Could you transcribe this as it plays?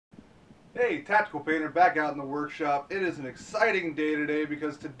Hey, Tactical Painter back out in the workshop. It is an exciting day today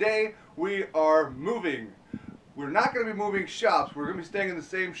because today we are moving. We're not going to be moving shops. We're going to be staying in the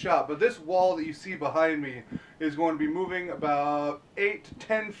same shop, but this wall that you see behind me is going to be moving about 8 to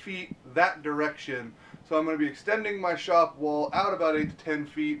 10 feet that direction. So I'm going to be extending my shop wall out about 8 to 10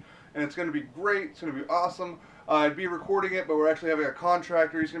 feet, and it's going to be great. It's going to be awesome. I'd be recording it, but we're actually having a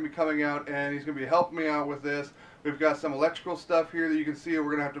contractor. He's going to be coming out and he's going to be helping me out with this. We've got some electrical stuff here that you can see. We're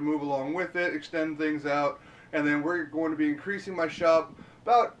going to have to move along with it, extend things out, and then we're going to be increasing my shop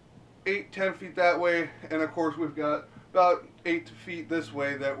about 8-10 feet that way, and of course we've got about 8 feet this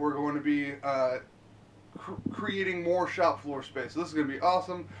way that we're going to be creating more shop floor space. So this is going to be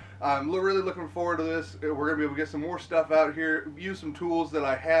awesome. I'm really looking forward to this. We're going to be able to get some more stuff out here, use some tools that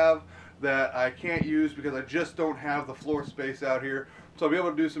I have that I can't use because I just don't have the floor space out here. So I'll be able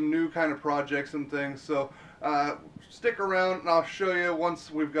to do some new kind of projects and things. So stick around and I'll show you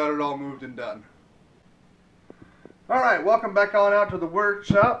once we've got it all moved and done. Alright, welcome back on out to the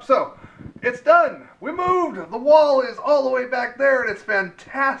workshop. So, it's done! We moved! The wall is all the way back there and it's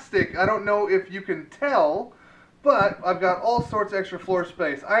fantastic. I don't know if you can tell, but I've got all sorts of extra floor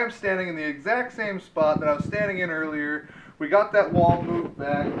space. I am standing in the exact same spot that I was standing in earlier. We got that wall moved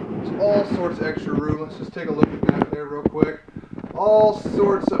back. There's all sorts of extra room. Let's just take a look at that there real quick. All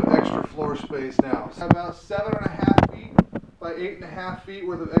sorts of extra floor space now. So about 7.5 feet by 8.5 feet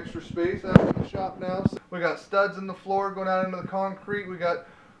worth of extra space out in the shop now. So we got studs in the floor going out into the concrete. We got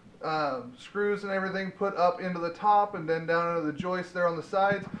screws and everything put up into the top and then down into the joists there on the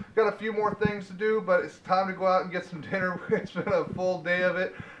sides. Got a few more things to do, but it's time to go out and get some dinner. It's been a full day of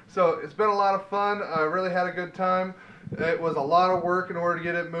it. So it's been a lot of fun. I really had a good time. It was a lot of work in order to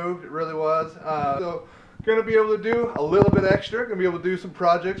get it moved. It really was. So going to be able to do a little bit extra. Going to be able to do some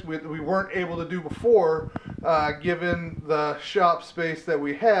projects we weren't able to do before, given the shop space that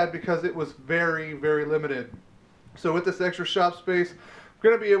we had, because it was very, very limited. So with this extra shop space, I'm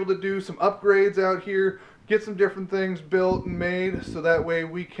going to be able to do some upgrades out here, get some different things built and made, so that way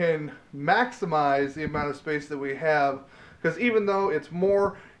we can maximize the amount of space that we have. Because even though it's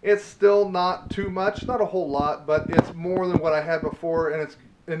more, it's still not too much, not a whole lot, but it's more than what I had before, and it's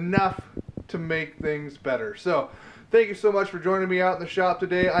enough to make things better. So thank you so much for joining me out in the shop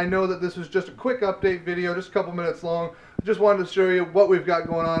today. I know that this was just a quick update video, just a couple minutes long. I just wanted to show you what we've got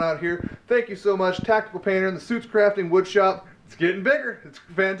going on out here. Thank you so much. Tactical Painter in the Suits Crafting Wood Shop. It's getting bigger. It's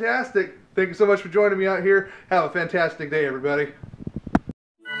fantastic. Thank you so much for joining me out here. Have a fantastic day, everybody.